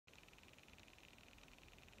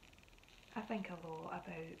I think a lot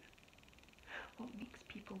about what makes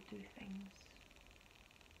people do things.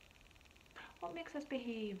 What makes us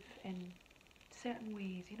behave in certain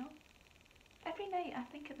ways, you know? Every night I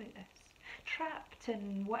think about this. Trapped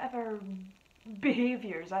in whatever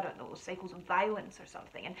behaviours, I don't know, cycles of violence or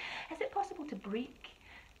something. And is it possible to break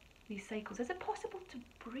these cycles? Is it possible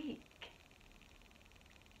to break?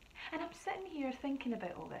 And I'm sitting here thinking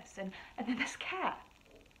about all this, and then this cat,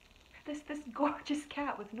 this gorgeous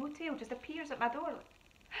cat with no tail just appears at my door.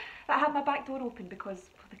 I had my back door open because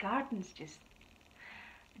the garden's just,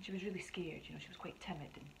 and she was really scared, you know, she was quite timid,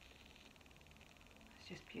 and it's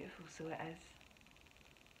just beautiful, so it is.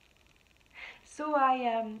 So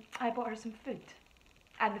I bought her some food,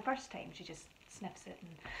 and the first time she just sniffs it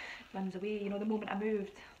and runs away. You know, the moment I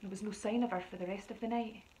moved, there was no sign of her for the rest of the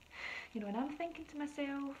night. You know, and I'm thinking to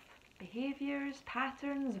myself, behaviours,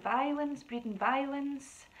 patterns, violence, breeding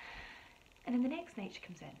violence. And then the next night she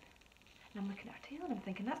comes in, and I'm looking at her tail and I'm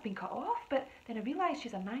thinking, that's been cut off, but then I realise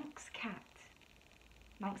she's a Manx cat.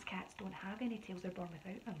 Manx cats don't have any tails, they're born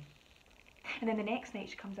without them. And then the next night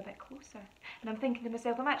she comes a bit closer, and I'm thinking to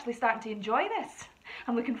myself, I'm actually starting to enjoy this.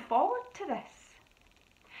 I'm looking forward to this.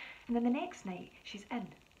 And then the next night she's in,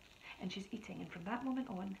 and she's eating, and from that moment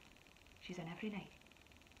on, she's in every night.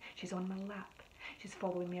 She's on my lap, she's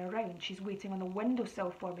following me around, she's waiting on the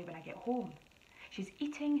windowsill for me when I get home. She's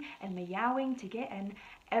eating and meowing to get in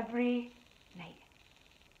every night.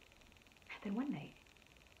 Then one night,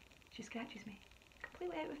 she scratches me,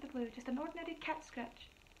 completely out of the blue, just an ordinary cat scratch.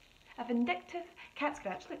 A vindictive cat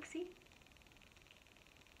scratch. Look, see?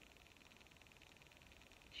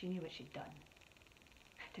 She knew what she'd done.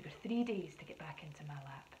 It took her 3 days to get back into my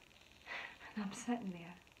lap. And I'm sitting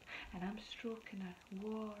there, and I'm stroking her,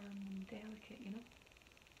 warm and delicate, you know?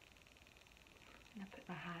 And I put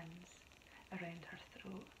my hands around her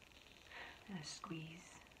throat, and I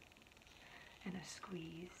squeeze, and I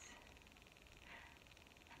squeeze.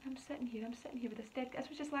 And I'm sitting here with this dead, this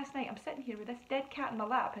was just last night, I'm sitting here with this dead cat in my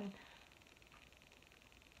lap, and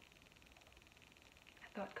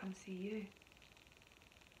I thought, come see you.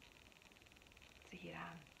 So here I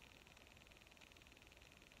am.